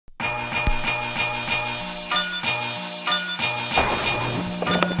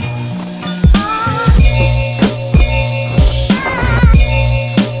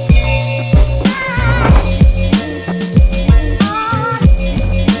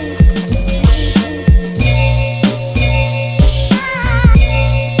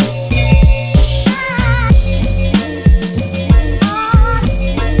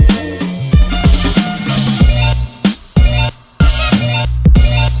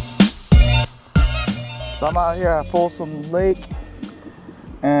So I'm out here at Folsom Lake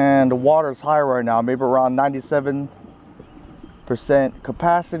and the water's high right now, maybe around 97%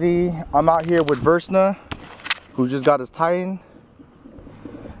 capacity. I'm out here with Versna, who just got his Titan.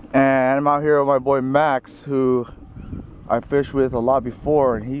 And I'm out here with my boy Max, who I fished with a lot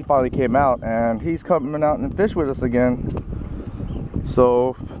before, and he finally came out and he's coming out and fish with us again.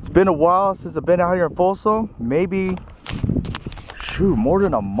 So it's been a while since I've been out here in Folsom, maybe, shoot, more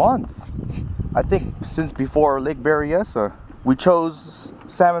than a month. I think since before Lake Berryessa. We chose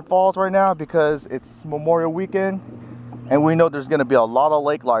Salmon Falls right now because it's Memorial Weekend and we know there's gonna be a lot of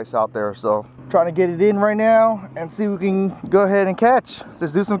lake lice out there. So trying to get it in right now and see if we can go ahead and catch.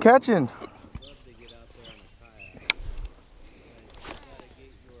 Let's do some catching.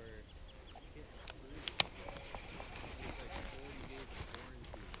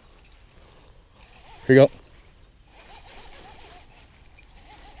 Here you go.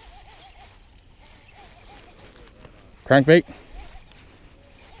 Crankbait.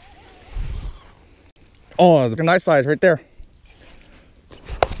 Oh, the nice size right there.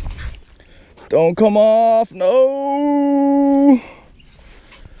 Don't come off, no.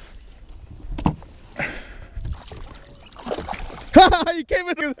 You came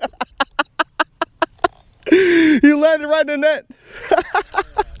in. You landed right in the net.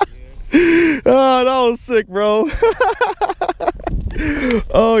 Oh, that was sick, bro.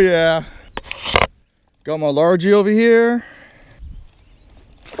 Oh yeah. Got my largie over here.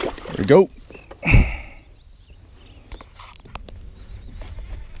 There we go.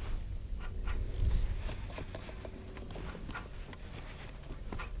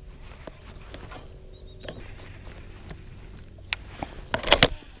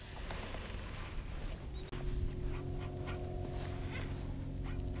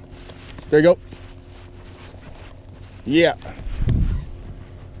 There you go. Yeah.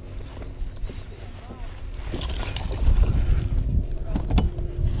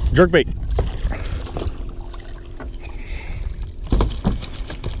 Jerkbait.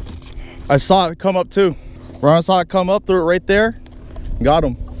 I saw it come up too. Ron saw it come up through it right there. Got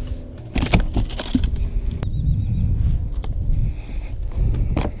him.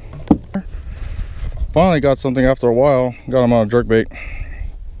 Finally got something after a while. Got him on a jerkbait.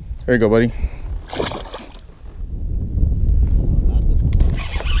 There you go, buddy.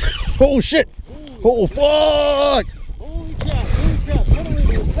 Oh shit! Oh fuck! Holy crap! Holy crap!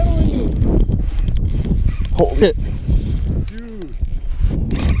 Oh shit! Dude!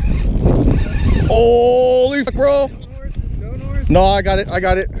 Holy fuck, bro! Don't horse. No, I got it. I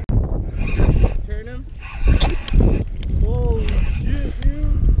got it. Turn him. Holy shit,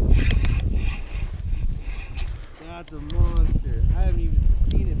 dude! That's a monster. I haven't even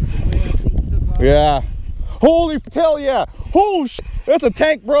seen it, but the way I think he took off. Yeah. Holy hell yeah! Oh shit! That's a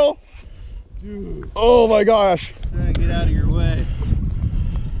tank, bro. Dude. Oh my gosh. Trying to get out of your way.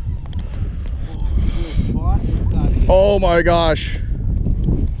 Oh my gosh.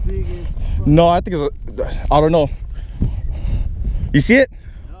 No, I think it's a, I don't know. You see it?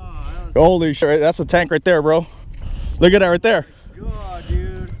 No, I don't. Holy shit, that's a tank right there, bro. Look at that right there. God,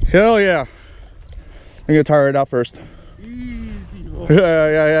 dude. Hell yeah. I'm gonna tire it out first. Easy, boy.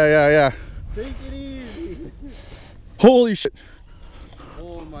 Yeah. Take it easy. Holy shit.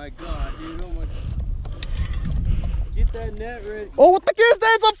 Oh my god, dude. Oh my. Get that net ready. Oh, what the heck is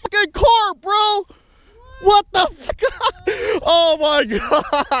that? It's a fucking carp, bro. What the fuck? Oh my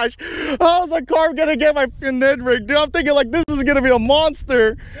gosh. How is a carp gonna get my Ned rig, dude? I'm thinking like this is gonna be a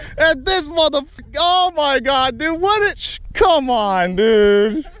monster. And this motherfucker, oh my god, dude. What it, come on,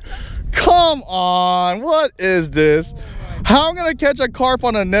 dude. Come on, what is this? How am I gonna catch a carp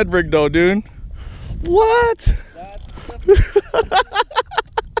on a Ned rig though, dude? What?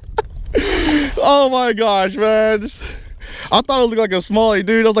 Oh my gosh, man. I thought it looked like a smallie,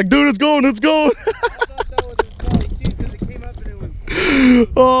 dude. I was like, dude, it's going, it's going. I thought that was a smallie too, because it came up and it was.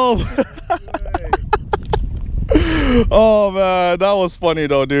 Oh. Oh man, that was funny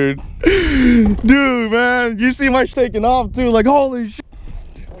though, dude. Dude, man, you see my taking off too, like holy shit.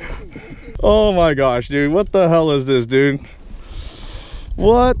 Oh my gosh, dude, what the hell is this, dude?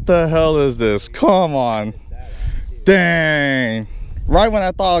 What the hell is this? Come on. Dang. Right when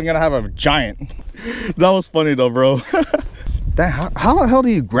I thought I was gonna have a giant. That was funny though, bro. Dang, how the hell do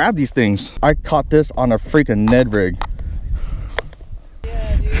you grab these things? I caught this on a freaking Ned rig.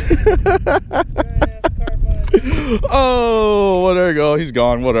 Yeah, dude. Oh, well, there you go. He's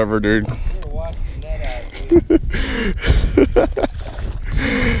gone. Whatever, dude.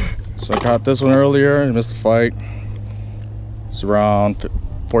 So I caught this one earlier. I missed the fight. It's around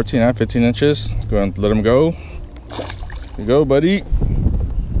 14 and 15 inches. Let's go ahead and let him go. Here you go, buddy.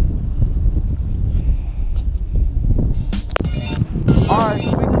 Alright,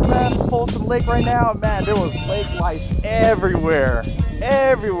 so we just left Folsom Lake right now. Man, there was Lake Lice everywhere.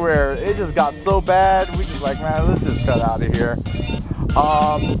 Everywhere. It just got so bad. We just like, man, let's just cut out of here.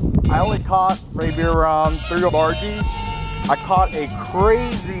 I only caught maybe around 3 bargies. I caught a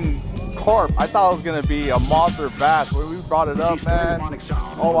crazy carp. I thought it was gonna be a monster bass. When we brought it up, man,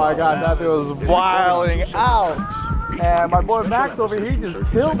 oh my god, that thing was wilding out. And my boy Max over here, he just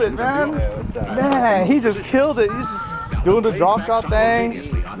killed it, man. Man, he just killed it. He's just doing the drop shot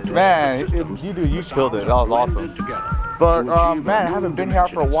thing. Man, you killed it. That was awesome. But man, I haven't been here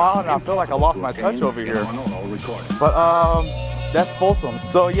for a while, and I feel like I lost my touch over here. But that's Folsom.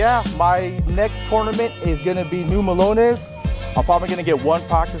 So yeah, my next tournament is gonna be New Melones. I'm probably gonna get 1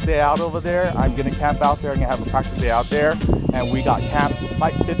 practice day out over there. I'm gonna camp out there. I'm gonna have a practice day out there. And we got camp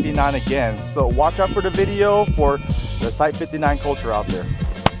Site 59 again. So watch out for the video for the Site 59 culture out there.